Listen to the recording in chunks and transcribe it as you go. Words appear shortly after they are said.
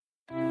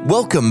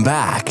Welcome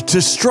back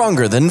to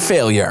Stronger Than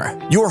Failure,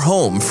 your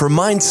home for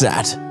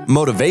mindset,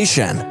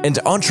 motivation, and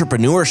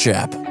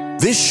entrepreneurship.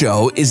 This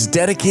show is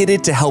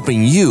dedicated to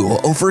helping you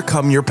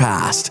overcome your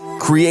past,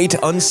 create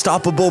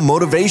unstoppable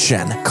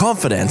motivation,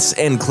 confidence,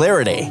 and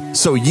clarity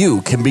so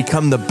you can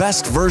become the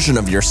best version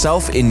of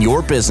yourself in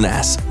your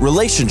business,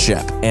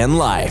 relationship, and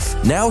life.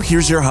 Now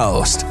here's your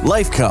host,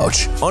 life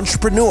coach,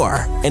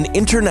 entrepreneur, and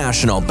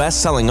international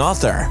best-selling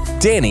author,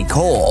 Danny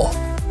Cole.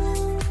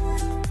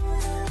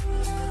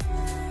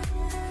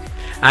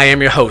 I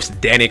am your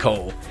host, Danny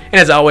Cole. And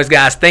as always,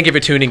 guys, thank you for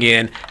tuning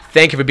in.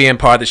 Thank you for being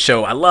part of the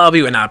show. I love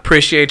you and I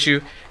appreciate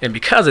you. And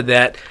because of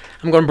that,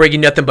 I'm going to bring you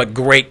nothing but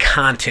great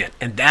content.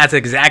 And that's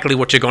exactly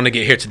what you're going to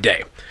get here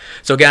today.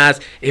 So guys,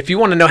 if you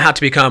want to know how to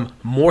become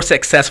more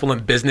successful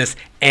in business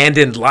and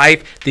in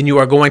life, then you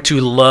are going to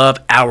love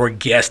our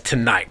guest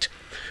tonight.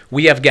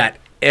 We have got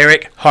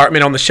Erik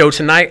Hartman on the show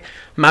tonight.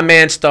 My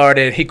man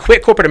he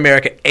quit corporate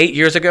America 8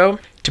 years ago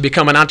to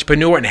become an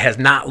entrepreneur and has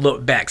not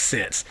looked back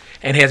since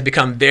and has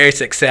become very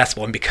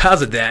successful. And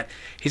because of that,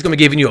 he's going to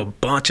be giving you a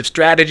bunch of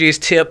strategies,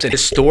 tips, and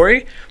his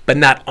story. But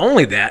not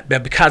only that,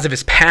 but because of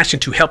his passion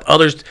to help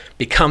others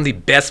become the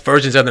best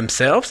versions of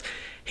themselves,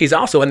 he's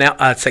also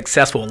a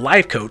successful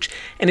life coach,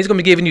 and he's going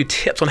to be giving you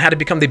tips on how to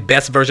become the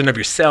best version of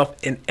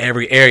yourself in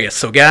every area.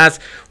 So guys,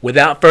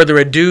 without further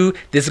ado,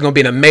 this is going to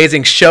be an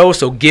amazing show,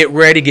 so get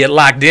ready, get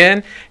locked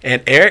in.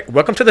 And Erik,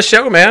 welcome to the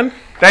show, man.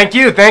 Thank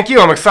you.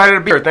 I'm excited to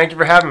be here. Thank you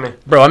for having me.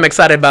 Bro, I'm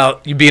excited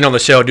about you being on the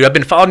show, dude. I've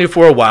been following you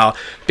for a while,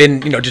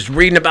 just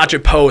reading about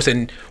your posts,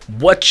 and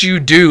what you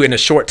do in a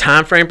short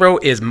time frame, bro,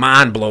 is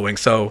mind-blowing.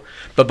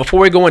 But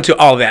before we go into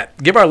all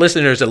that, give our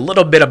listeners a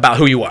little bit about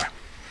who you are.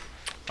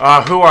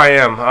 Who I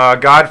am,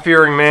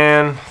 God-fearing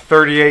man,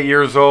 38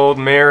 years old,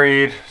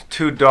 married,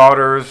 2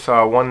 daughters,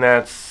 one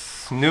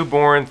that's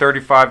newborn,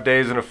 35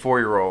 days, and a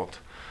 4-year-old.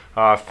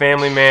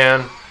 Family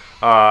man,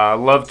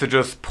 love to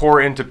just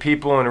pour into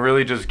people and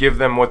really just give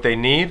them what they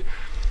need,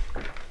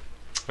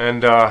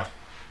 and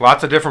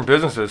lots of different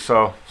businesses.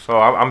 So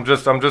I'm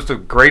just a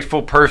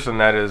grateful person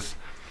that is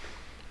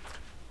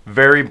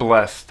very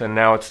blessed, and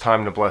now it's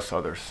time to bless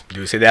others.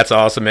 Dude, see, that's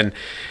awesome. And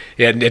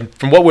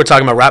from what we were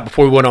talking about right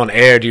before we went on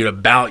air, dude,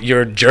 about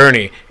your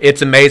journey,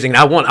 it's amazing.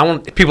 I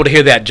want people to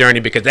hear that journey,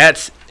 because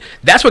that's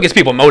what gets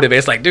people motivated.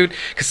 It's like, dude,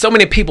 because so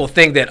many people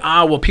think that,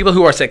 people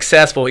who are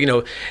successful,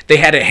 they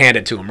had it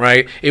handed to them,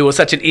 right? It was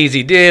such an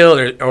easy deal,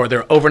 or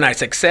their overnight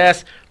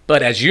success.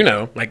 But as you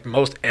know, like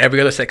most every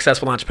other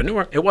successful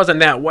entrepreneur, it wasn't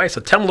that way. So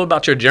tell me a little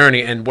about your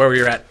journey and where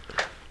you're at.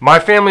 My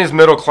family is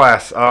middle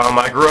class.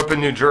 I grew up in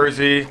New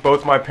Jersey.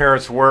 Both my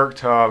parents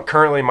worked.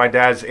 Currently, my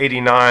dad's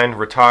 89,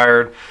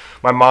 retired.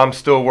 My mom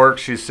still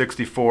works. She's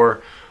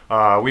 64.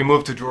 We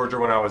moved to Georgia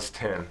when I was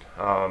 10.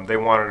 They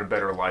wanted a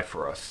better life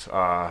for us.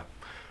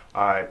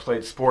 I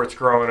played sports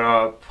growing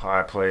up.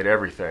 I played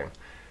everything.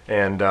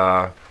 And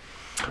I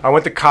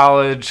went to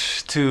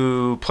college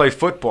to play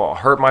football.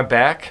 Hurt my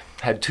back.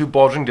 Had 2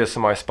 bulging discs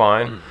in my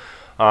spine.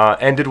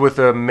 Ended with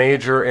a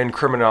major in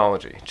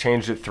criminology.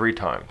 Changed it 3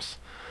 times.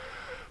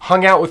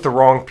 Hung out with the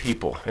wrong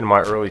people in my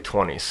early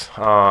 20s.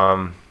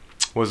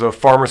 Was a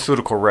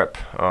pharmaceutical rep,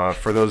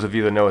 for those of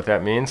you that know what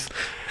that means.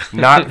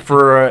 Not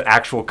for an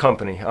actual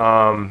company.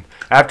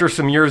 After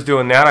some years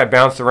doing that, I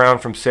bounced around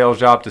from sales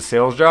job to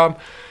sales job,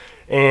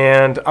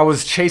 and I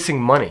was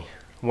chasing money.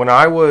 When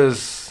I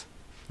was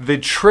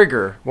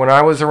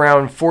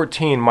around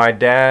 14, my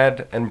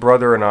dad and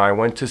brother and I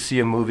went to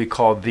see a movie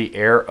called The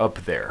Air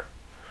Up There.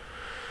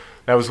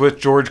 That was with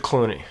George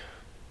Clooney.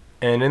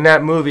 And in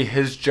that movie,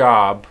 his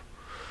job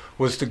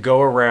was to go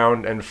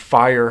around and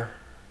fire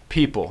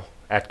people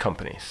at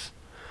companies.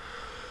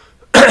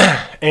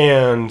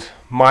 And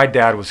my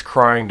dad was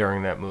crying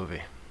during that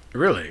movie.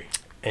 Really?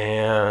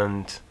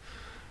 And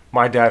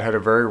my dad had a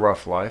very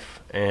rough life,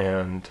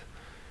 and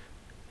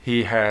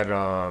he had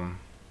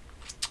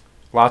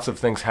lots of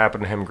things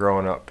happen to him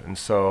growing up. And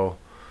so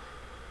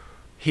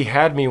he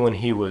had me when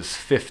he was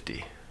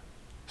 50.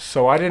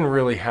 So I didn't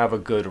really have a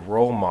good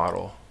role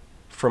model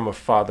from a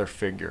father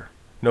figure.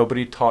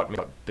 Nobody taught me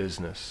about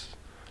business.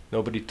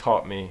 Nobody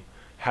taught me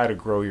how to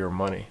grow your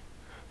money.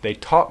 They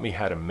taught me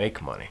how to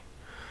make money.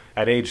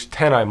 At age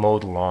 10, I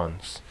mowed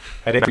lawns.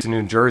 At age in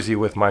New Jersey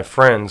with my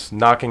friends,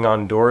 knocking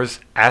on doors,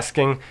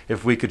 asking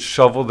if we could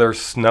shovel their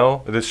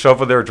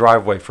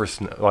driveway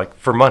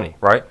for money,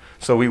 right?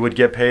 So we would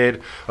get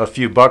paid a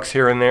few bucks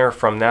here and there.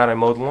 From that, I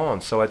mowed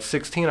lawns. So at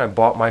 16, I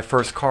bought my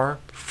first car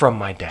from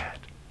my dad.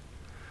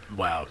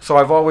 Wow. So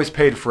I've always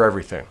paid for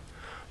everything.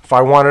 If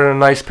I wanted a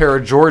nice pair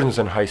of Jordans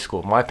in high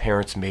school, my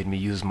parents made me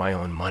use my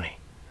own money.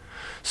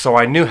 So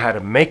I knew how to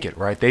make it,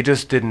 right? They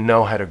just didn't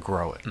know how to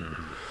grow it.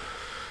 Mm-hmm.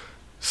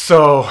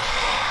 So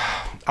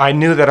I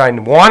knew that I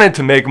wanted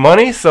to make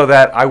money so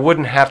that I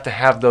wouldn't have to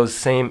have those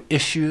same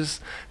issues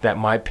that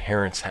my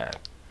parents had.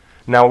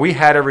 Now, we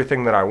had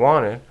everything that I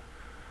wanted,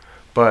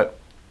 but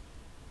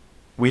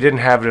we didn't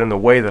have it in the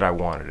way that I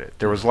wanted it.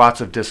 There was lots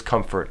of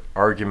discomfort,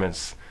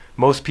 arguments.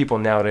 Most people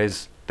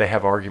nowadays, they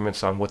have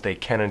arguments on what they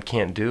can and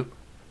can't do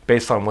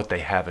based on what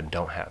they have and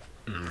don't have,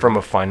 from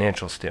a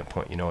financial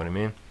standpoint, you know what I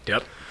mean?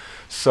 Yep.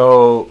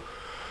 So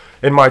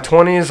in my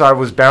 20s, I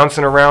was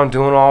bouncing around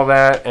doing all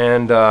that,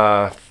 and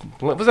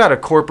was at a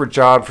corporate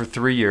job for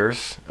 3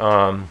 years.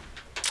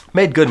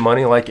 Made good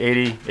money, like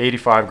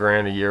 85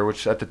 grand a year,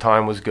 which at the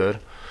time was good.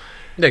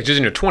 Yeah, just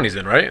in your 20s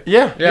then, right?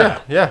 Yeah.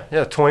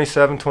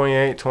 27,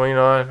 28,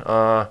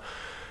 29.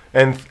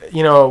 And,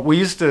 you know,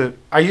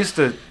 I used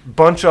to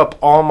bunch up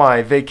all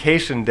my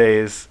vacation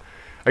days.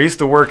 I used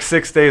to work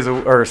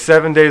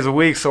 7 days a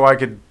week so I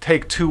could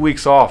take 2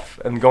 weeks off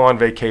and go on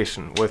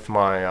vacation with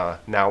my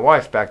now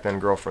wife, back then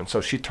girlfriend.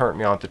 So she turned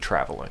me on to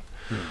traveling.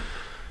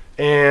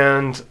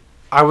 And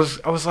I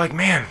was like,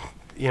 man,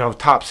 you know,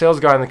 top sales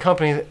guy in the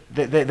company,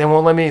 they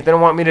won't let me, they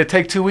don't want me to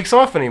take 2 weeks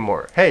off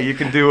anymore. Hey, you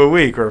can do a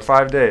week or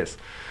 5 days.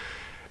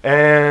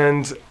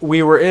 And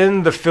we were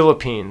in the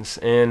Philippines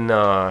in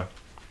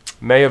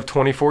May of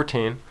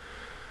 2014,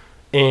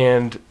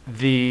 and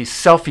the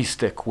selfie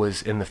stick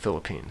was in the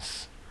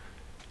Philippines.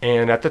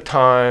 And at the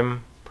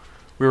time,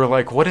 we were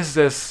like, what is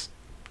this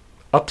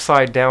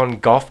upside down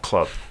golf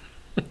club?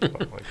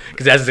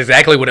 Because that's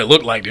exactly what it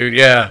looked like, dude.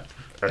 Yeah.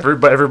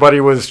 Everybody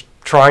was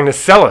trying to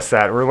sell us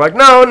that. We were like,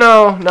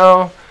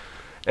 no.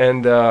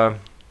 And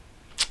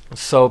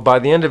so by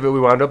the end of it, we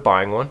wound up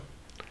buying one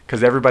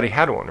because everybody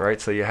had one,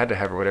 right? So you had to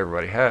have what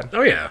everybody had.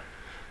 Oh, yeah.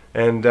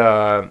 And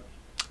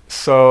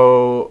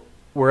so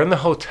we're in the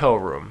hotel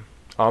room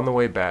on the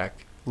way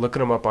back,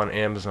 looking them up on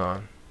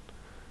Amazon,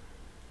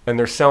 and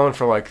they're selling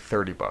for like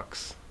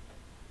 $30.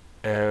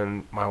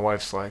 And my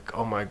wife's like,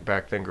 oh my,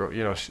 back then girl,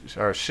 you know,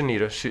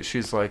 Shanita,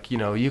 she's like, you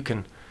know, you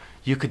could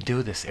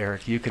do this,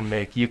 Erik. You can,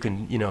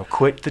 you know,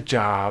 quit the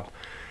job.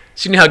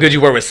 She knew how good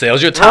you were with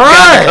sales. You're a top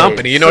guy in the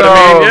company. You know what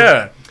I mean?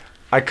 Yeah.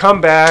 I come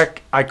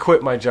back. I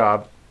quit my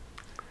job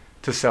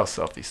to sell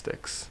selfie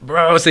sticks.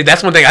 Bro, see,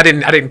 that's one thing I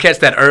didn't catch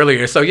that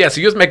earlier. So yeah,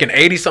 so you was making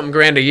 80-something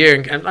grand a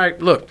year, and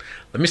like, look,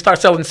 let me start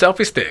selling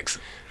selfie sticks.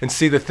 And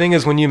see, the thing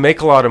is, when you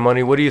make a lot of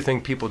money, what do you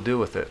think people do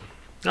with it?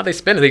 No, they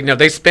spend it. You know,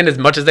 they spend as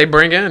much as they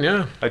bring in.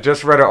 Yeah. I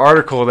just read an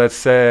article that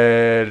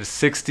said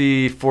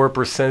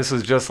 64%. This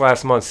was just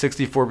last month.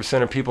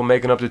 64% of people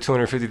making up to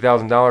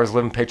 $250,000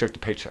 living paycheck to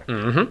paycheck.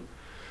 Mm-hmm.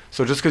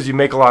 So just because you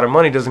make a lot of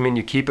money doesn't mean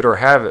you keep it or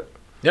have it.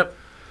 Yep.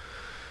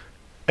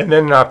 And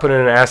then not put it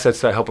in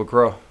assets that help it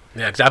grow.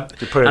 Yeah,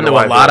 because I know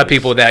a lot of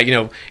people that, you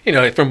know,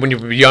 from when you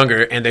were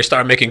younger and they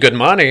start making good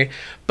money,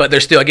 but they're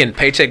still, again,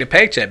 paycheck to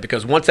paycheck,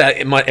 because once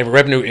that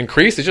revenue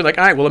increases, you're like,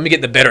 all right, well, let me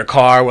get the better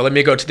car, well, let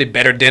me go to the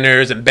better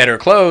dinners and better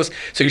clothes.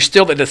 So you're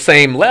still at the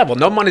same level.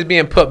 No money's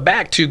being put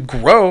back to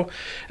grow,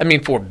 I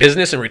mean, for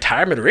business and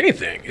retirement or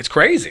anything. It's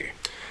crazy.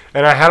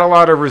 And I had a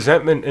lot of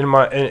resentment in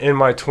my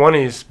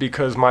 20s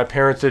because my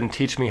parents didn't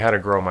teach me how to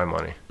grow my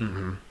money.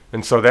 Mm-hmm.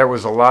 And so there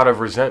was a lot of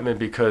resentment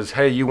because,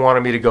 hey, you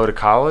wanted me to go to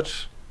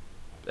college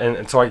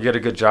and so I could get a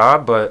good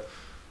job, and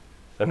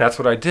that's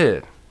what I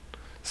did.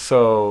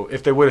 So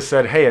if they would have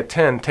said, hey, at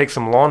 10, take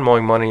some lawn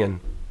mowing money and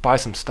buy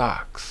some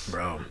stocks.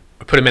 Bro,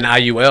 put them in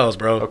IULs,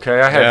 bro.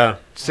 Okay, I had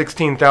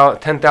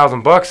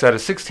 $10,000 at a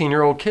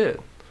 16-year-old kid.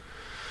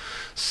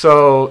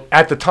 So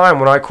at the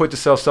time when I quit to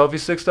sell selfie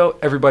sticks, though,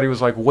 everybody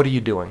was like, what are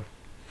you doing?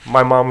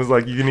 My mom was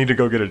like, you need to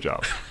go get a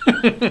job.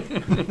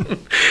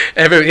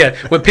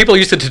 When people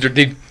used to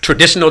do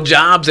traditional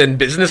jobs and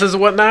businesses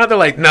and whatnot, they're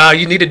like, nah,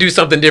 you need to do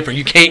something different.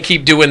 You can't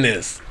keep doing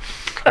this.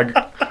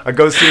 I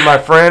go see my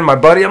friend, my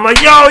buddy. I'm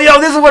like, yo,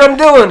 this is what I'm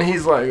doing.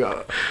 He's like,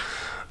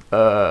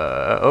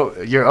 oh,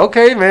 you're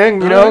okay,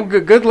 man. You know,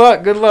 good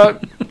luck.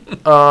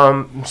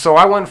 So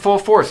I went full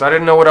force. I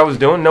didn't know what I was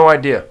doing. No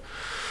idea.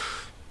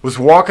 Was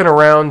walking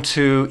around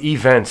to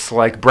events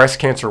like breast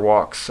cancer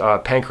walks,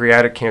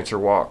 pancreatic cancer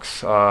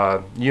walks,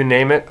 you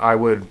name it. I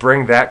would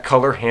bring that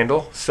color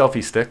handle,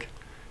 selfie stick,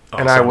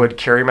 and I would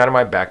carry them out of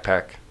my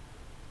backpack,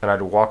 and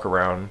I'd walk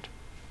around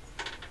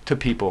to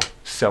people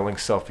selling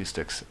selfie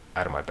sticks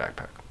out of my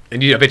backpack.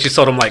 And I bet you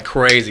sold them like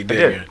crazy,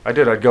 didn't you? I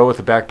did. I'd go with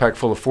a backpack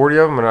full of 40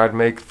 of them, and I'd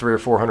make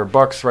 $300 or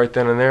 $400 right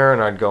then and there,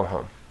 and I'd go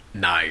home.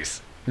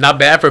 Nice. Not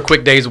bad for a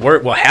quick day's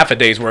work. Well, half a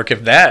day's work,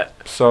 if that.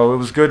 So it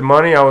was good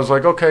money. I was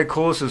like, okay,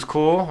 cool. This is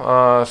cool.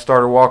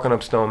 Started walking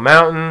up Stone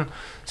Mountain,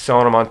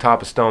 selling them on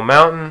top of Stone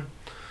Mountain.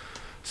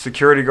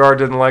 Security guard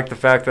didn't like the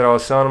fact that I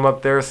was selling them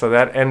up there, so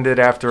that ended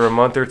after a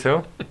month or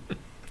two.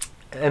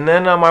 And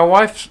then my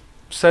wife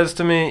says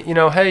to me, you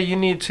know, hey, you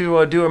need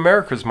to do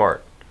America's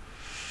Mart.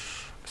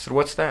 I said,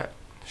 what's that?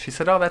 She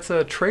said, oh, that's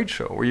a trade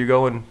show where you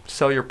go and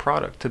sell your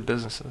product to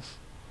businesses.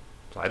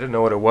 I didn't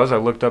know what it was. I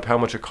looked up how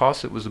much it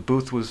cost. The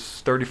booth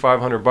was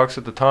 $3,500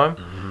 at the time.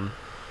 Mm-hmm.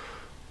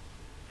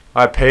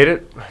 I paid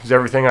it. It was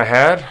everything I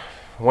had.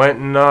 Went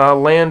and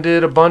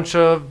landed a bunch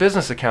of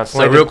business accounts.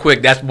 So real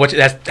quick, that's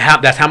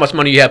how much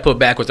money you had put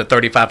back was the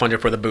 $3,500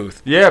 for the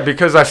booth. Yeah,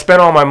 because I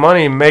spent all my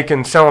money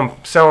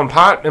selling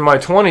pot in my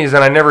 20s,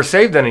 and I never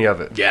saved any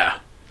of it. Yeah.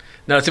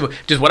 No, see,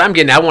 just what I'm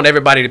getting, I want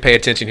everybody to pay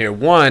attention here.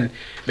 One,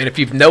 man, if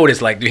you've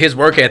noticed, like his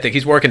work ethic,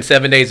 he's working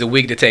 7 days a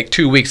week to take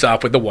 2 weeks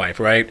off with the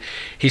wife, right?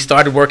 He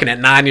started working at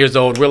 9 years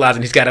old,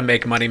 realizing he's got to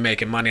make money,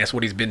 making money. That's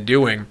what he's been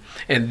doing.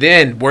 And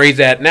then where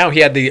he's at now, he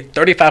had the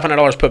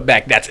 $3,500 put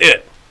back. That's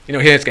it. You know,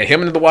 he's got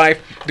him and the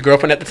wife, the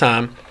girlfriend at the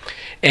time,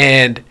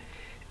 and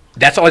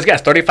That's all he's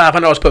got.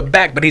 $3,500 put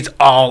back, but he's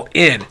all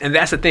in. And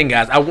that's the thing,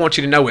 guys. I want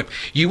you to know,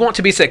 if you want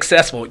to be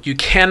successful, you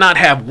cannot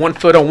have one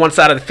foot on one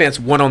side of the fence,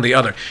 one on the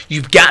other.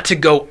 You've got to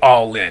go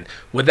all in.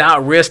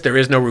 Without risk, there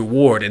is no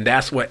reward. And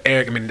that's what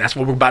Erik, that's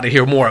what we're about to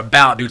hear more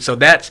about, dude. So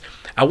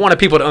I wanted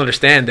people to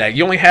understand that.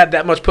 You only had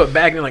that much put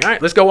back, and you're like, all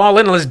right, let's go all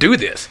in and let's do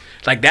this.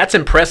 Like, that's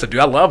impressive,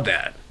 dude. I love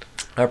that.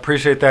 I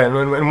appreciate that.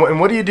 And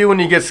what do you do when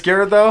you get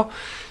scared, though?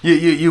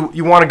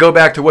 You want to go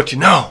back to what you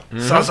know.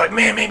 Mm-hmm. So I was like,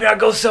 man, maybe I'll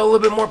go sell a little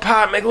bit more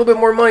pot, make a little bit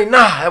more money.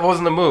 Nah, that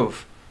wasn't the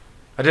move.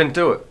 I didn't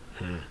do it.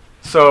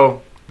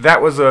 So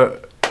that was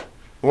a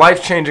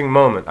life-changing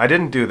moment. I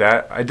didn't do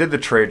that. I did the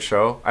trade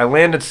show. I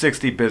landed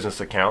 60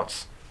 business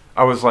accounts.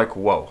 I was like,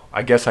 whoa,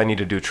 I guess I need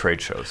to do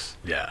trade shows.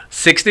 Yeah.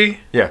 60?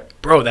 Yeah.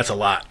 Bro, that's a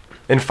lot.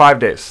 In 5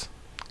 days.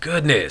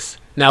 Goodness.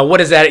 Now, what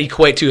does that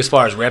equate to as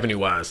far as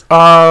revenue-wise?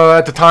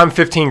 At the time,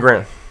 15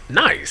 grand.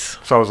 Nice.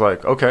 So I was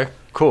like, okay,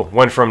 cool.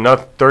 Went from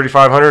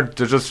 3,500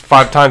 to just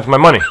 5 times my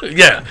money.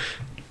 Yeah.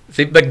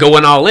 See, but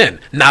going all in,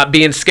 not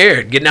being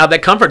scared, getting out of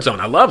that comfort zone.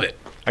 I love it.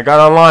 I got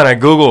online. I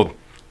Googled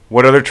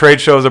what other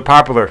trade shows are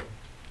popular.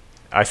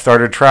 I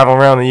started traveling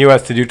around the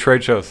U.S. to do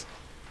trade shows.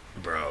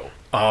 Bro,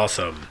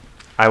 awesome.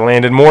 I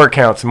landed more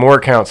accounts.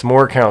 Built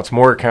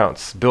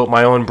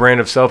my own brand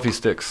of selfie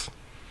sticks.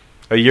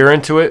 A year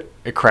into it,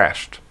 it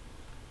crashed.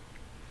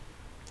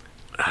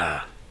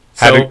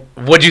 So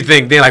what'd you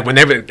think then? Like,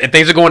 whenever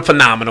things are going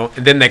phenomenal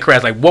and then they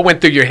crash, like, what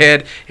went through your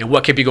head and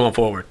what kept you going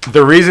forward?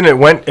 The reason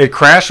it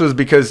crashed was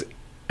because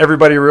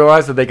everybody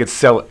realized that they could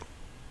sell it.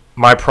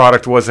 My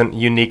product wasn't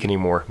unique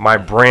anymore. My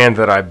brand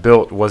that I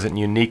built wasn't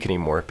unique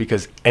anymore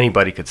because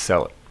anybody could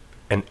sell it.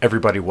 And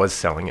everybody was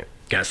selling it.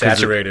 Got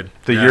saturated.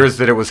 The years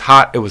that it was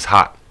hot, it was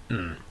hot.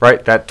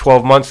 Right? That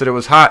 12 months that it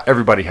was hot,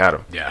 everybody had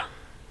them. Yeah.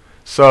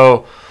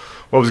 So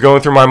what was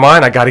going through my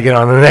mind? I got to get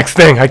on to the next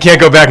thing. I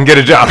can't go back and get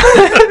a job.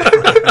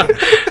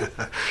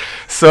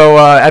 So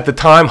at the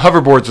time,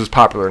 hoverboards was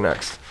popular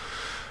next.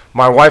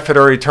 My wife had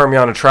already turned me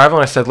on to travel,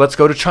 and I said, let's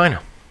go to China.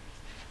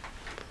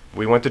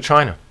 We went to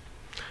China.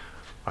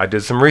 I did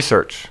some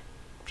research.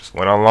 Just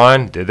went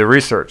online, did the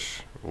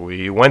research.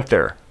 We went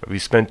there. We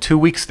spent 2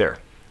 weeks there,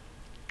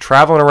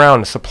 traveling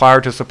around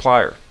supplier to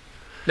supplier.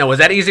 Now, was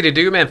that easy to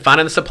do, man,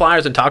 finding the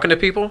suppliers and talking to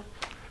people?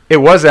 It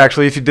was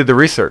actually, if you did the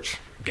research.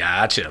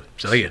 Gotcha.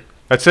 So yeah.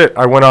 That's it.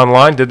 I went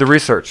online, did the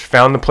research,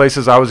 found the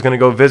places I was going to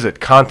go visit,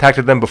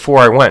 contacted them before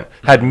I went,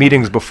 had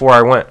meetings before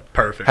I went.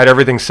 Perfect. Had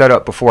everything set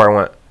up before I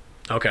went.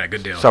 Okay,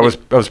 good deal. So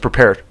I was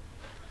prepared.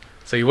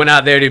 So you went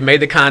out there, dude,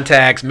 made the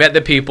contacts, met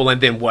the people,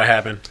 and then what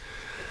happened?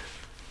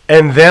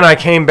 And then I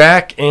came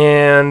back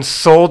and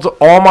sold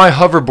all my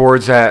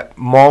hoverboards at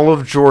Mall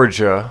of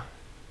Georgia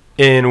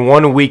in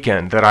one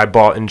weekend that I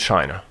bought in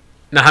China.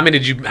 Now, how many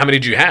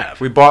did you have?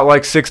 We bought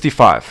like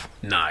 65.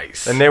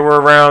 Nice. And they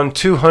were around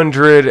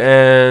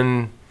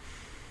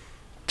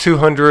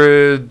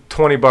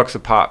 $220 a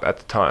pop at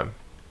the time.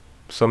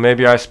 So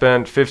maybe I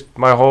spent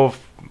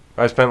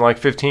like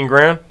 15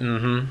 grand.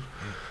 Mm-hmm.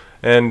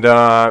 And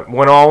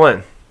went all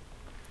in.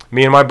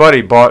 Me and my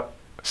buddy bought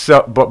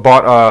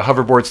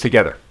hoverboards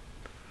together.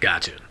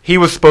 Gotcha. He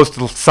was supposed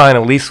to sign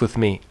a lease with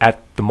me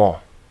at the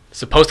mall.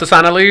 Supposed to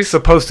sign a lease?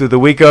 Supposed to. The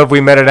week of, we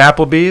met at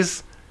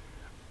Applebee's,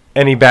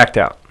 and he backed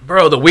out.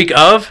 Bro, the week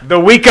of? The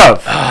week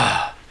of.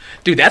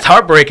 Dude, that's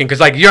heartbreaking because,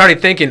 like, you're already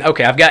thinking,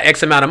 okay, I've got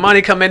X amount of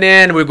money coming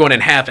in. We're going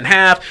in half and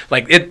half.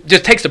 Like, it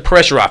just takes the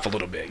pressure off a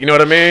little bit. You know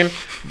what I mean?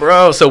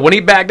 Bro, so when he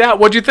backed out,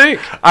 what'd you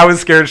think? I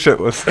was scared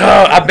shitless.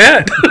 Oh, I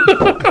bet.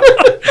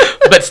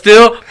 But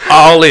still,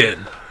 all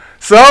in.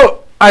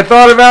 So I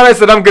thought about it. I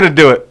said, I'm going to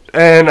do it.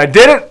 And I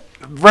did it.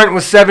 Rent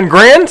was $7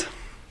 grand.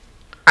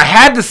 I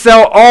had to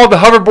sell all the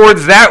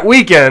hoverboards that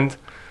weekend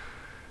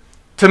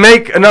to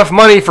make enough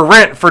money for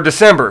rent for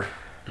December.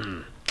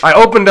 I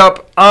opened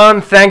up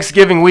on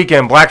Thanksgiving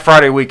weekend, Black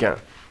Friday weekend.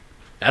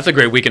 That's a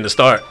great weekend to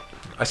start.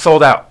 I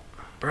sold out.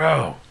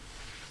 Bro,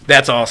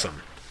 that's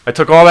awesome. I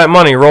took all that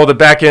money, rolled it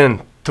back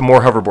in to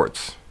more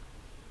hoverboards.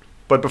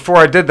 But before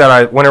I did that,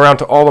 I went around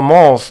to all the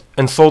malls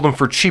and sold them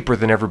for cheaper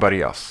than everybody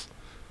else.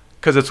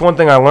 Because it's one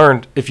thing I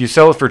learned, if you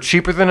sell it for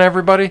cheaper than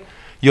everybody,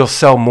 you'll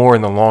sell more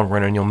in the long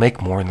run and you'll make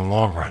more in the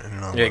long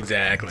run.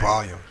 Exactly.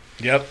 Volume.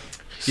 Yep.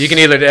 You can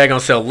either they're going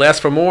to sell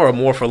less for more or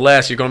more for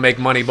less. You're going to make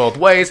money both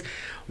ways.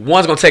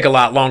 One's going to take a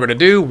lot longer to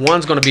do.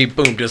 One's going to be,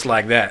 boom, just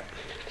like that.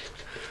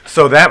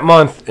 So that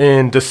month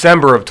in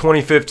December of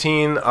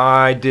 2015,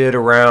 I did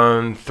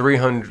around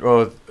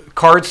 300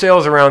 card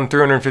sales, around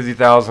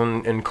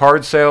 350,000 in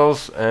card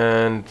sales,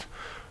 and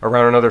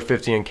around another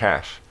 50 in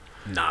cash.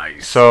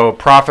 Nice. So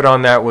profit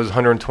on that was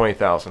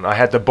 120,000. I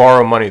had to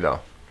borrow money though.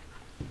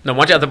 Now,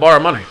 why'd you have to borrow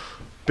money?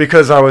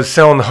 Because I was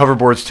selling the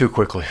hoverboards too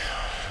quickly.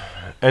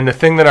 And the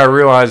thing that I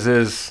realized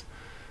is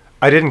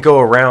I didn't go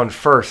around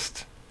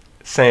first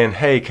saying,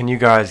 hey, can you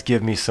guys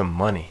give me some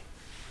money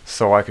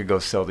so I could go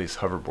sell these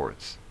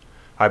hoverboards?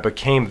 I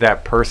became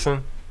that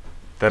person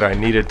that I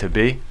needed to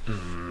be.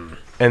 Mm.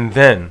 And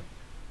then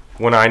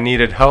when I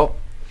needed help,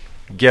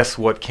 guess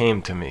what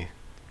came to me?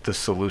 The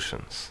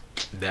solutions.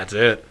 That's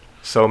it.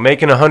 So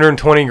making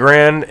 120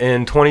 grand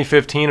in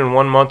 2015 in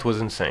 1 month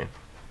was insane.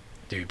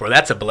 Dude, bro,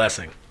 that's a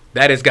blessing.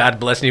 That is God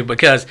blessing you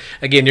because,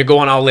 again, you're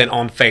going all in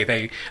on faith.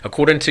 Hey,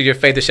 according to your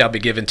faith, it shall be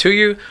given to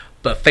you,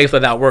 but faith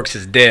without works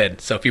is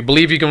dead. So if you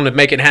believe you're going to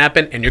make it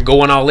happen and you're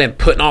going all in,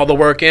 putting all the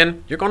work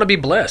in, you're going to be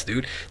blessed,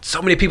 dude.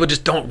 So many people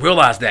just don't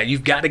realize that.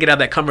 You've got to get out of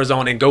that comfort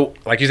zone and go,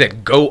 like you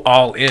said, go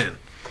all in.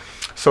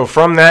 So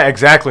from that,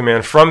 exactly,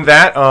 man. From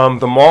that,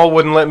 the mall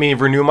wouldn't let me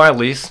renew my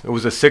lease. It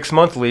was a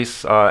 6-month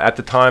lease. At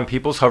the time,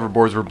 people's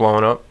hoverboards were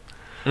blowing up.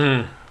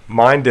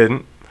 Mine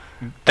didn't.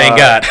 Thank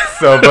God.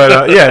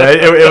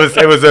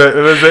 It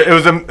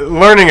was a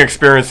learning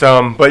experience.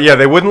 But yeah,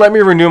 they wouldn't let me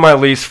renew my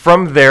lease.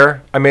 From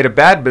there, I made a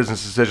bad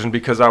business decision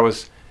because I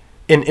was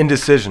in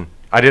indecision.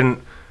 I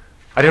didn't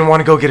want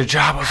to go get a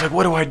job. I was like,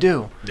 what do I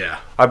do? Yeah.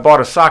 I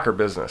bought a soccer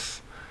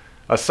business,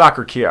 a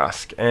soccer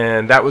kiosk,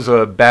 and that was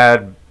a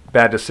bad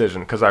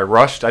decision because I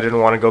rushed. I didn't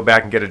want to go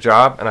back and get a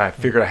job, and I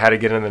figured I had to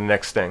get into the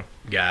next thing.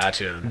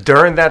 Gotcha.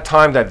 During that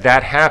time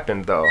that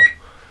happened, though,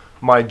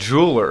 my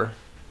jeweler,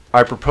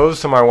 I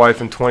proposed to my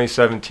wife in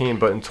 2017,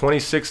 but in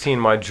 2016,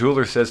 my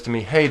jeweler says to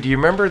me, hey, do you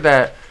remember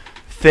that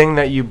thing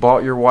that you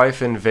bought your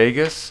wife in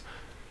Vegas?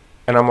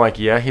 And I'm like,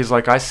 yeah. He's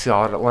like, I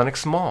saw it at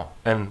Lenox Mall.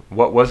 And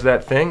what was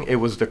that thing? It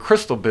was the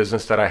crystal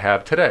business that I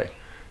have today.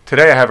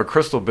 Today I have a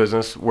crystal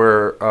business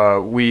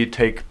where we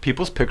take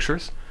people's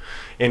pictures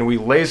and we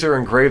laser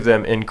engrave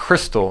them in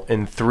crystal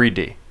in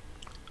 3D.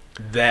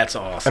 That's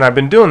awesome. And I've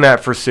been doing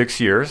that for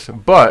 6 years,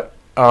 but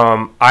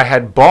I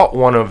had bought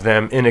one of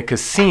them in a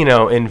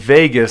casino in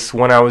Vegas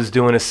when I was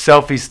doing a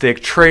selfie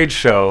stick trade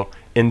show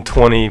in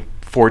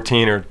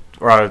 2014 or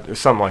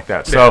something like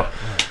that. So,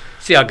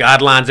 see how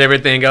God lines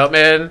everything up,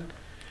 man?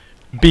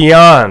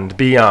 Beyond.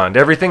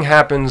 Everything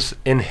happens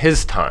in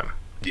His time.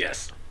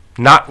 Yes.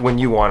 Not when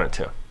you want it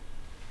to.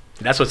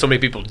 That's what so many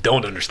people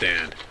don't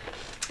understand.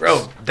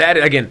 Bro, that,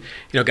 again,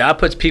 God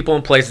puts people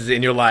in places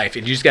in your life,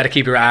 and you just got to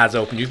keep your eyes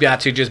open. You've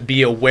got to just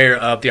be aware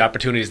of the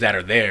opportunities that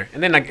are there.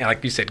 And then,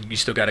 like you said, you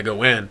still got to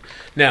go in.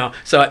 Now,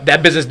 so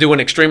that business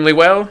doing extremely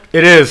well?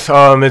 It is.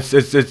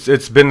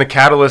 It's been the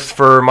catalyst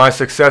for my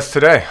success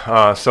today.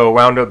 So it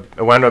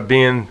wound up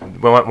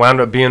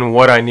being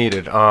what I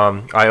needed.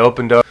 I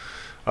opened up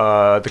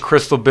the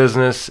crystal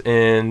business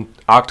in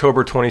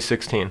October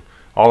 2016.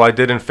 All I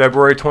did in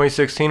February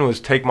 2016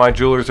 was take my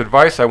jeweler's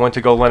advice. I went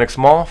to go Lenox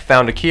Mall,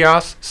 found a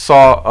kiosk,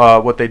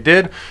 saw what they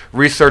did,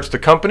 researched the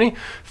company,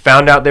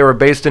 found out they were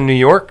based in New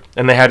York,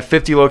 and they had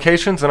 50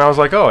 locations, and I was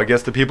like, oh, I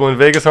guess the people in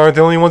Vegas aren't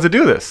the only ones that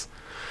do this.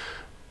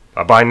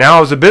 By now,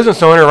 I was a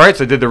business owner, right?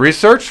 So I did the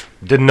research,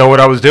 didn't know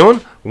what I was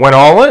doing, went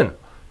all in.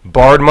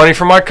 Borrowed money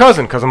from my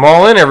cousin because I'm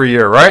all in every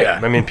year, right?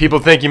 Yeah. I mean, people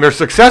think you're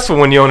successful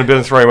when you own a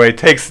business the right way. It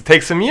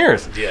takes some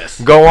years.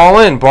 Yes. Go all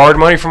in. Borrowed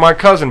money from my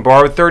cousin.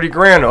 Borrowed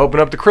 $30,000 to open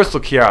up the crystal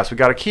kiosk. We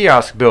got a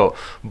kiosk built.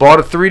 Bought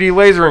a 3D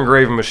laser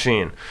engraving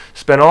machine.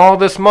 Spent all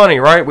this money,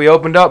 right? We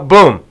opened up.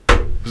 Boom.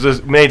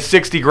 Made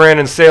 $60,000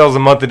 in sales a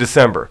month of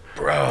December.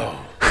 Bro,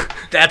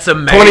 that's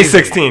amazing.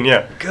 2016,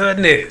 yeah.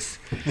 Goodness.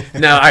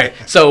 Now, all right.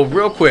 So,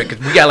 real quick, 'cause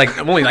we got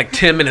only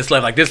 10 minutes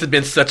left. Like, this has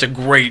been such a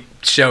great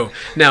show.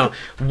 Now,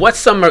 what's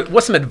some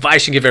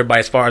advice you give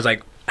everybody as far as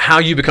how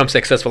you become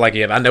successful like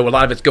you have? I know a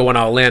lot of it's going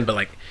all in,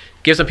 but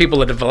give some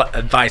people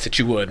advice that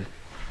you would.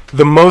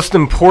 The most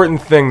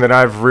important thing that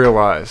I've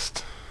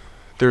realized,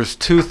 there's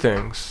 2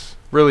 things,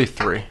 really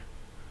 3.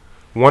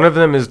 One of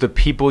them is the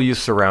people you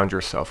surround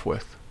yourself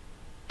with,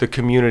 the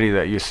community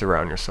that you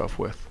surround yourself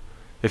with.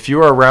 If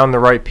you are around the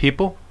right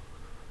people,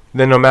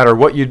 then no matter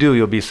what you do,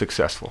 you'll be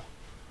successful.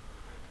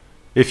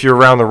 If you're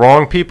around the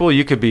wrong people,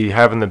 you could be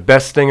having the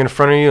best thing in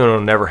front of you and it'll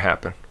never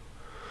happen.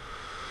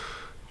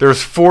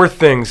 There's 4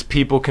 things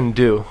people can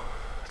do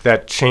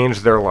that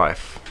change their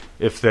life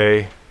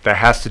that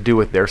has to do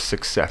with their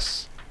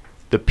success.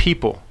 The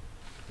people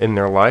in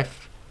their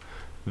life,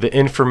 the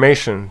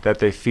information that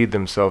they feed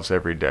themselves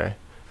every day,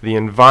 the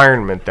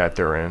environment that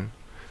they're in,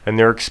 and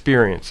their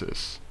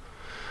experiences.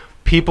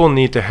 People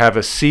need to have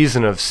a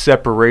season of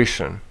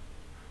separation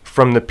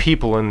from the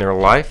people in their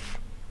life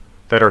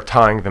that are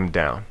tying them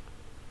down.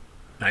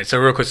 All right, so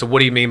real quick, so what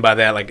do you mean by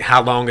that?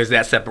 How long is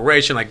that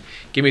separation?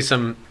 Give me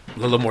a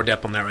little more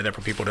depth on that right there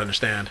for people to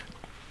understand.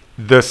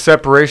 The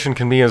separation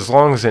can be as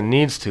long as it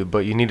needs to,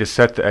 but you need to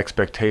set the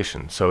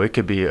expectation. So it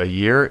could be a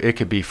year, it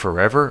could be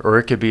forever, or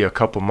it could be a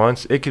couple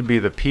months. It could be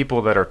the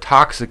people that are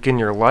toxic in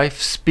your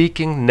life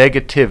speaking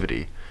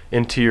negativity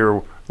into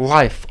your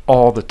life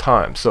all the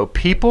time. So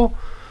people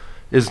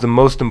is the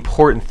most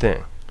important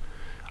thing.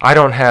 I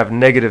don't have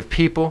negative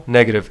people,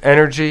 negative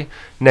energy,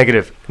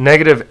 negative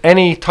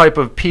any type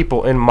of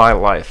people in my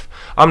life.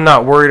 I'm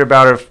not worried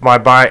about if I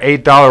buy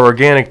 $8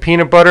 organic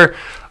peanut butter,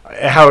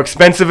 how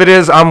expensive it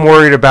is. I'm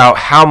worried about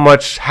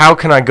how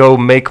can I go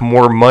make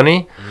more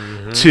money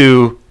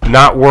to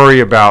not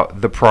worry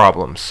about the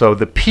problems. So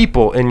the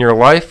people in your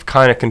life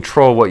kind of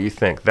control what you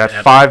think. That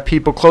 5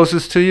 people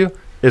closest to you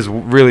is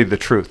really the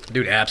truth.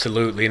 Dude,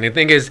 absolutely. And the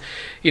thing is,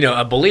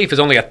 a belief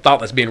is only a thought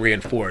that's being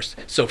reinforced.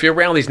 So if you're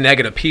around these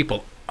negative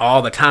people,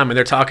 all the time, and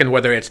they're talking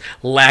whether it's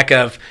lack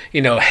of,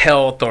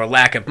 health or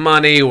lack of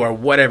money or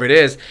whatever it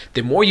is.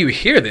 The more you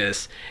hear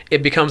this,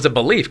 it becomes a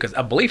belief, because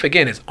a belief,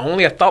 again, is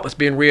only a thought that's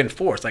being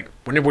reinforced. Like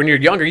when you're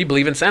younger, you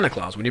believe in Santa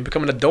Claus. When you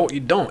become an adult, you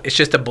don't. It's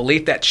just a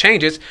belief that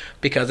changes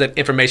because of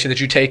information that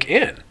you take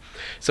in.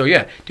 So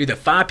yeah, dude, the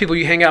 5 people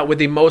you hang out with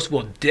the most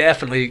will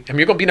definitely,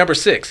 you're going to be number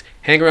 6.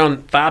 Hang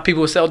around 5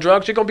 people who sell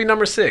drugs, you're going to be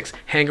number 6.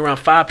 Hang around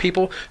 5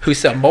 people who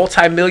sell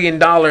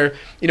multi-million-dollar,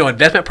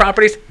 investment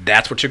properties,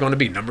 that's what you're going to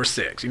be, number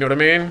 6. You know what I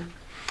mean?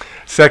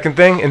 Second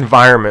thing,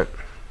 environment.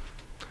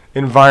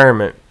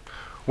 Environment.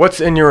 What's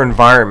in your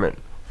environment?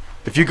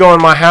 If you go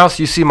in my house,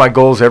 you see my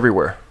goals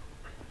everywhere.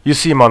 You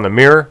see them on the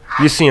mirror.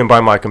 You see them by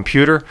my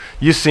computer.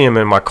 You see them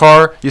in my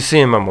car. You see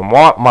them in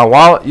my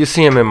wallet. You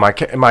see them in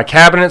my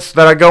cabinets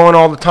that I go in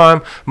all the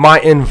time.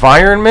 My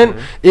environment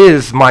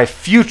is my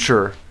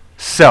future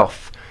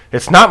self.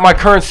 It's not my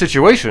current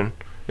situation.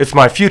 It's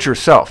my future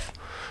self.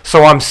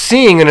 So I'm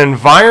seeing an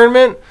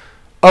environment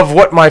of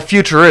what my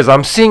future is.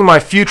 I'm seeing my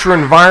future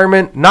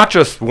environment not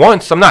just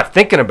once. I'm not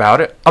thinking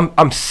about it.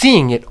 I'm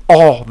seeing it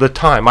all the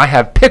time. I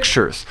have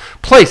pictures,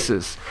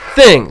 places,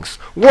 things,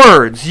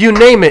 words, you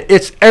name it.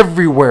 It's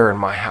everywhere in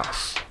my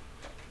house.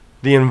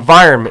 The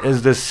environment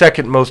is the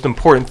second most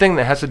important thing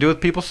that has to do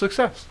with people's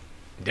success.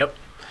 Yep.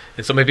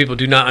 And so many people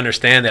do not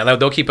understand that.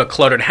 They'll keep a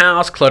cluttered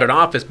house, cluttered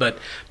office, but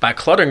by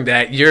cluttering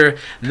that, you're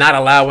not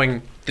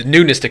allowing the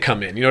newness to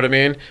come in. You know what I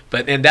mean?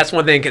 And that's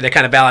one thing that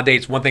kind of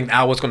validates one thing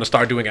I was going to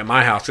start doing at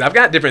my house. 'Cause I've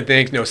got different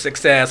things,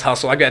 success,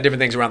 hustle. I've got different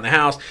things around the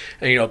house,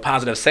 and,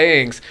 positive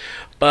sayings.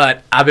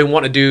 But I've been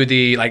wanting to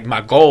do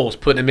my goals,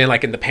 putting them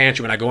in in the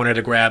pantry when I go in there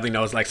to grab,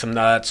 it's like some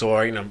nuts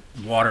or,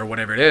 water or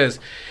whatever it is.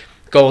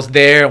 Goals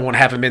there. I want to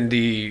have them in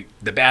the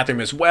bathroom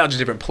as well, just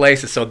different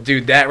places. So,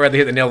 dude, that rather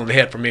hit the nail on the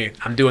head for me.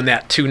 I'm doing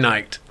that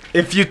tonight.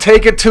 If you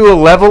take it to a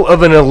level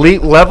of an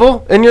elite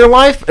level in your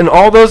life in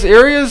all those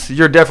areas,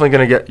 you're definitely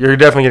gonna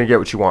get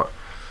what you want.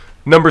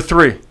 Number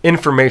 3,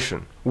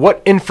 information.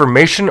 What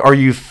information are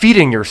you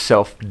feeding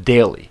yourself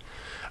daily?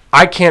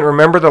 I can't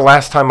remember the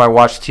last time I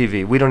watched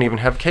TV. We don't even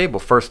have cable,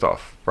 first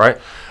off, right?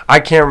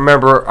 I can't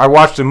remember. I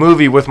watched a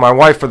movie with my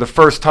wife for the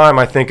first time,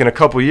 I think, in a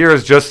couple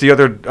years. Just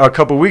a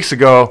couple weeks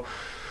ago,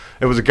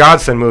 it was a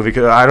godsend movie.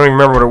 'Cause I don't even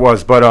remember what it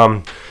was, but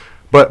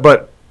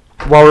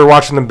while we were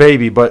watching the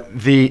baby.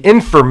 But the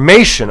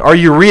information, are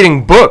you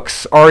reading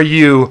books? Are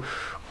you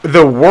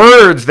the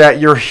words that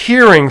you're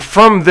hearing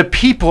from the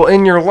people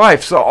in your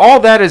life? So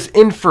all that is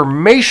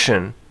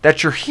information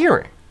that you're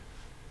hearing.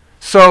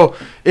 So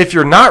if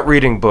you're not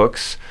reading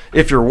books,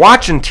 if you're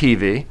watching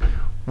TV,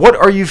 what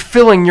are you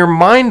filling your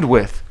mind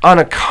with on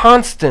a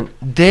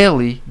constant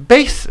daily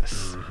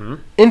basis?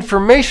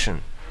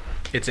 Information.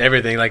 It's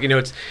everything.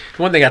 It's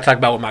one thing I talk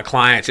about with my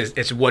clients is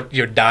it's what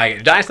your diet.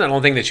 Your diet's not the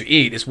only thing that you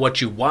eat. It's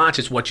what you watch.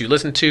 It's what you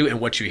listen to and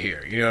what you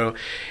hear.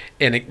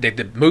 And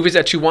the movies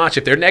that you watch,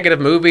 if they're negative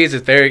movies,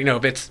 if they're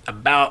if it's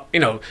about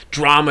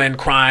drama and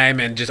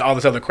crime and just all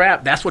this other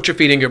crap, that's what you're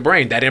feeding your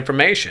brain, that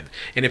information.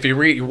 And if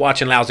you're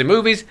watching lousy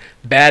movies,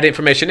 bad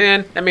information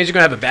in, that means you're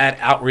gonna have a bad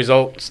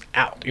results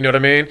out. You know what I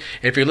mean?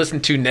 If you're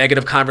listening to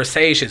negative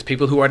conversations,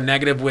 people who are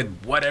negative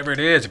with whatever it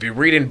is, if you're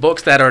reading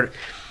books that are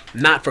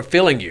not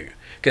fulfilling you.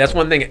 Because that's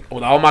one thing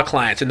with all my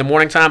clients. In the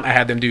morning time, I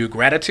have them do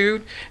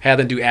gratitude, have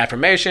them do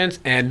affirmations,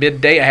 and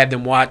midday, I have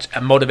them watch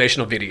a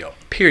motivational video.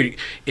 Period.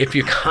 If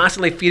you're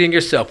constantly feeding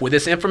yourself with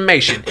this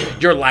information,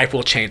 your life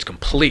will change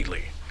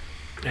completely.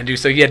 And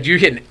you're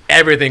hitting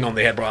everything on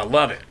the head, bro. I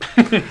love it.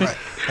 Right.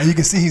 And you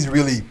can see he's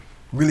really,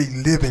 really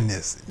living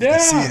this. You can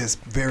see it's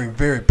very,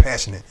 very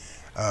passionate.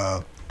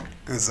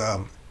 Because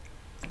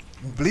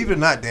believe it or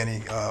not,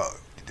 Danny,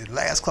 the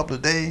last couple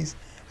of days,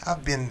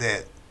 I've been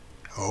that.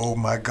 Oh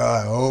my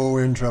God! Oh,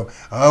 we're in trouble.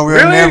 Oh,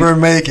 we'll never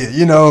make it.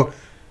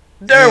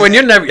 Darwin,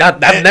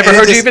 I've never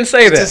heard you even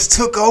say that. It just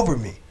took over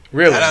me.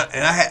 Really?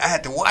 And I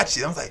had to watch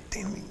it. I was like,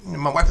 damn.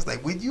 My wife was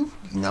like, "With you?"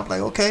 I'm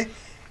like, "Okay."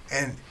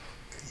 And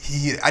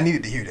I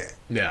needed to hear that.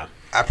 Yeah.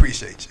 I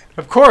appreciate you.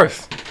 Of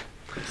course.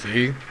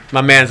 See,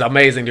 my man's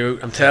amazing,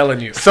 dude. I'm telling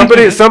you.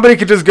 Somebody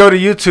could just go to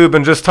YouTube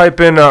and just type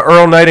in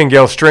Earl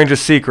Nightingale's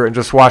Strangest Secret and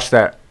just watch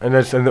that, and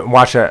then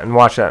watch that and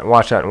watch that and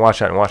watch that and watch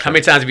that and watch that. How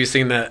many times have you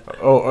seen that?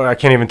 Oh, I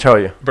can't even tell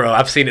you, bro.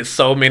 I've seen it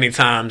so many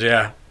times.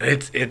 Yeah,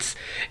 it's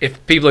if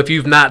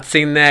you've not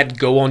seen that,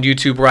 go on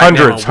YouTube right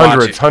now.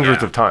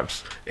 Hundreds of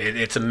times.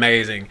 It's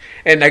amazing.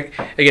 And again,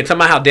 talking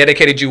about how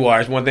dedicated you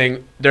are is one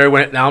thing. I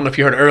don't know if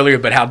you heard earlier,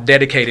 but how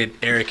dedicated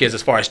Erik is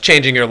as far as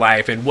changing your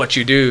life and what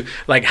you do.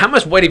 How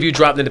much weight have you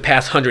dropped in the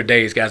past 100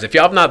 days, guys? If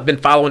y'all have not been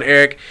following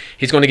Erik,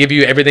 he's going to give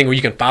you everything where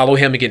you can follow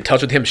him and get in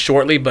touch with him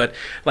shortly. But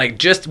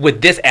just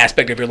with this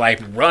aspect of your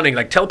life, running,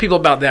 tell people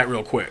about that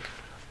real quick.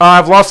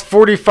 I've lost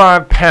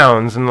 45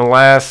 pounds in the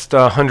last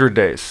 100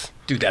 days.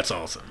 Dude, that's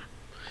awesome.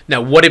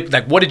 Now, what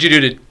did you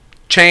do to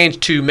change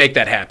to make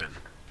that happen?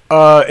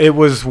 It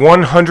was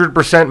 100%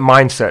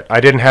 mindset. I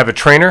didn't have a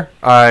trainer.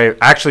 I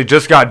actually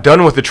just got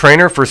done with the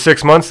trainer for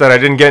 6 months that I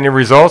didn't get any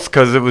results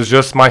because it was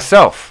just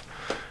myself.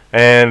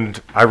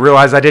 And I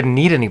realized I didn't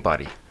need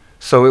anybody.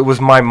 So it was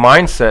my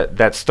mindset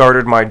that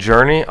started my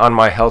journey on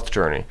my health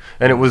journey.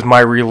 And it was my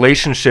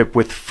relationship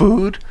with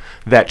food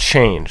that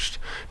changed.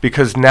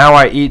 Because now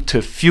I eat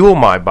to fuel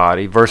my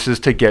body versus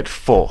to get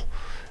full.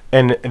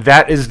 And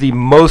that is the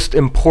most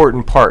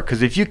important part.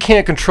 Because if you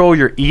can't control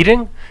your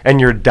eating and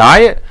your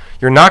diet,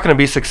 you're not going to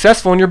be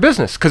successful in your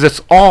business. Because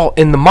it's all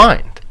in the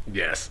mind.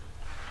 Yes.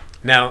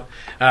 Now,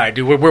 all right,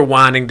 dude, we're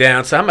winding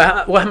down. So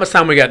how much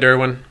time we got,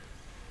 Derwin?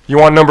 You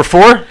want number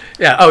 4?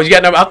 Yeah. Oh, you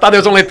got number? I thought there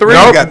was only 3.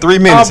 No, You got 3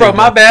 minutes. Oh, bro,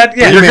 my bad.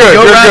 Yeah, you're good.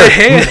 Go You're right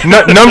good.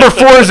 ahead. Number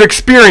 4 is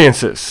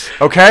experiences.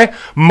 Okay,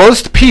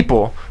 most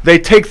people, they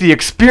take the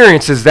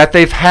experiences that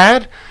they've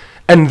had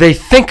and they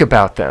think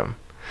about them.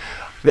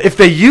 If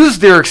they use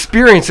their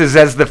experiences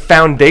as the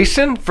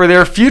foundation for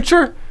their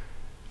future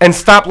and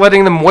stop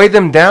letting them weigh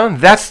them down,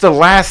 that's the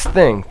last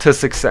thing to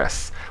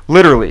success.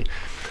 Literally,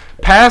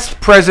 past,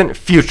 present,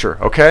 future.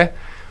 Okay.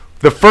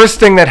 The first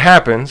thing that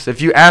happens,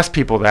 if you ask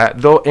people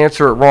that, they'll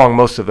answer it wrong,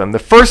 most of them. The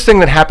first thing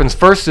that happens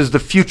first is the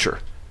future.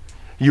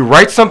 You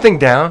write something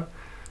down,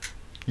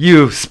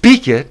 you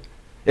speak it,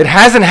 it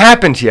hasn't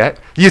happened yet,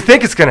 you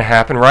think it's going to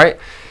happen, right?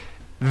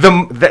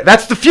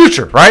 That's the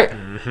future, right?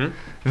 Mm-hmm.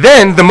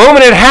 Then, the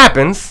moment it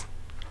happens,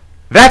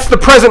 that's the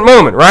present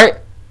moment, right?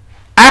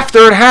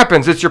 After it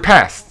happens, it's your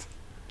past.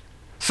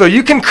 So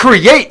you can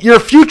create your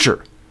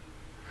future.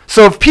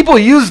 So if people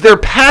use their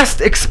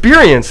past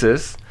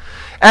experiences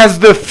as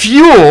the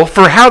fuel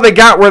for how they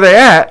got where they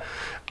at,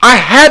 I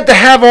had to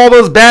have all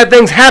those bad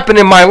things happen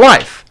in my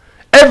life.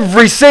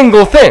 Every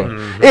single thing.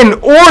 In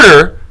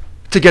order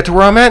to get to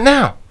where I'm at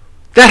now.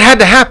 That had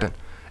to happen.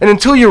 And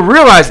until you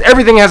realize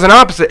everything has an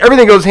opposite,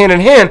 everything goes hand in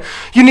hand,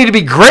 you need to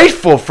be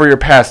grateful for your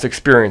past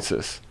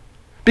experiences.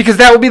 Because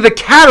that will be the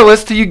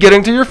catalyst to you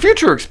getting to your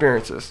future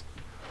experiences.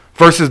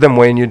 Versus them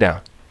weighing you down.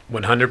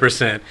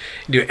 100%.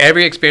 Dude,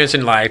 every experience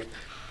in life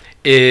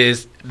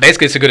is,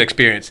 basically it's a good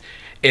experience.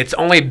 It's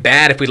only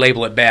bad if we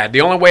label it bad.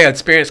 The only way an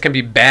experience can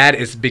be bad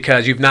is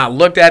because you've not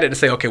looked at it and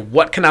say, okay,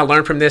 what can I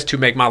learn from this to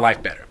make my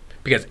life better?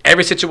 Because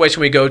every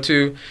situation we go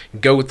through,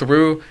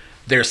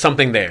 there's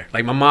something there.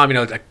 Like my mom,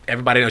 like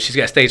everybody knows she's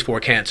got stage 4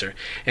 cancer.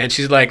 And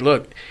she's like,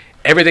 look,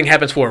 everything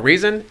happens for a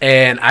reason,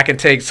 and I can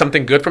take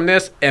something good from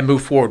this and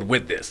move forward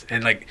with this.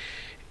 And like,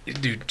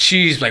 dude,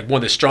 she's like one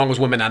of the strongest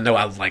women I know.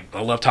 I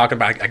love talking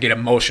about it. I get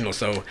emotional,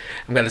 so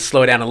I'm going to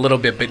slow down a little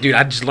bit. But dude,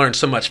 I just learned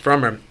so much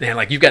from her. And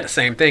like, you've got the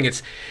same thing.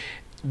 If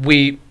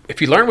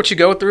you learn what you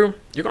go through,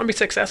 you're going to be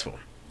successful.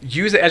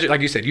 Use it as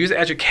like you said, use it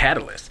as your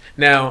catalyst.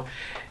 Now,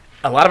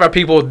 a lot of our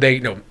people,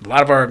 a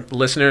lot of our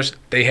listeners,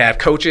 they have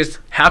coaches.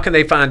 How can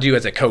they find you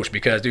as a coach?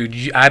 Because,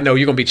 dude, I know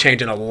you're going to be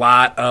changing a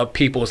lot of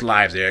people's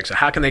lives, Eric. So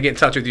how can they get in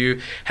touch with you?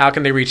 How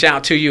can they reach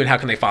out to you? And how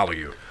can they follow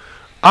you?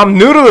 I'm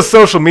new to the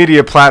social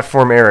media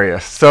platform area.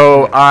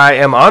 So I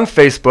am on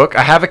Facebook.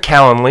 I have a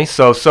Calendly.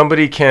 So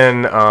somebody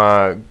can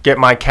get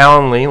my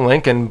Calendly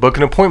link and book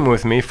an appointment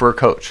with me for a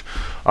coach.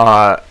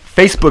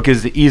 Facebook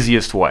is the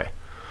easiest way,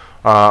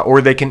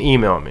 or they can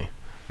email me.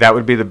 That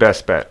would be the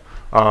best bet.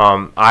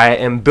 I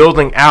am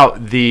building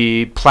out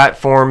the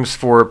platforms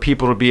for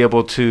people to be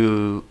able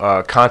to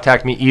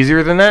contact me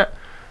easier than that,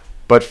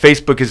 but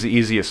Facebook is the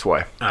easiest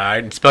way. All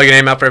right, spell your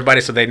name out for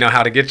everybody so they know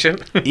how to get you.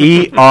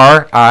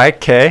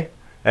 Erik,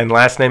 and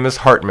last name is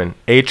Hartman,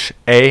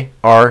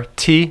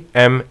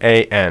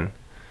 Hartman.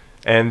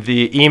 And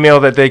the email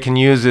that they can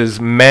use is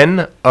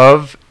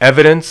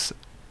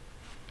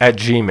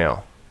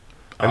menof@gmail.com.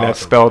 And awesome. That's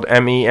spelled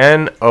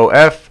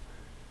MENOF,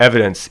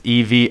 evidence,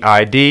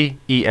 EVIDENCE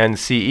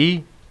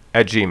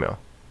 @gmail.com.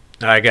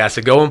 All right, guys.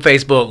 So go on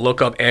Facebook,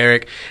 look up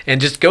Erik, and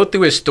just go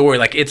through his story.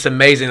 Like, it's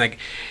amazing. Like,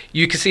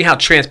 you can see how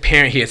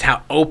transparent he is,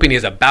 how open he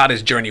is about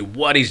his journey,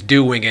 what he's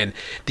doing, and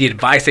the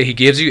advice that he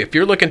gives you. If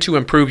you're looking to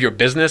improve your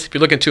business, if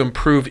you're looking to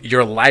improve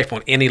your life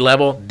on any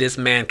level, this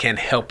man can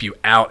help you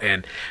out.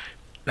 And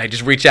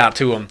just reach out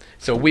to him.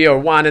 So we are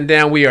winding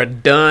down. We are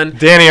done.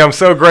 Danny, I'm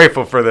so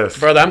grateful for this.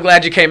 Brother, I'm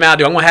glad you came out,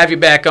 dude. I'm going to have you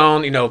back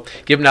on,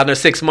 give it another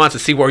 6 months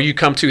and see where you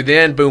come to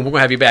then. Boom, we're going to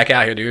have you back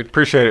out here, dude.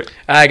 Appreciate it.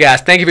 All right, guys.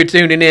 Thank you for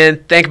tuning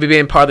in. Thank you for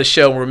being part of the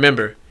show. And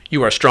remember,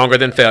 you are stronger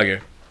than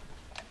failure.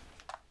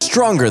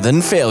 Stronger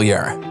Than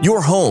Failure,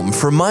 your home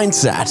for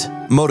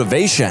mindset,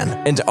 motivation,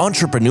 and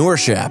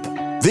entrepreneurship.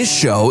 This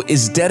show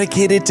is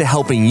dedicated to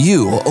helping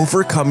you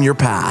overcome your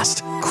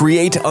past,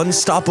 create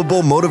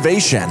unstoppable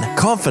motivation,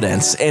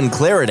 confidence, and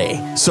clarity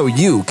so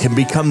you can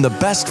become the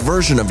best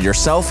version of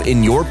yourself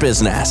in your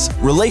business,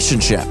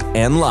 relationship,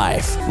 and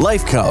life.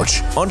 Life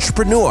coach,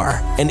 entrepreneur,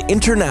 and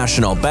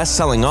international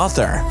best-selling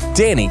author,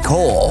 Danny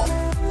Cole.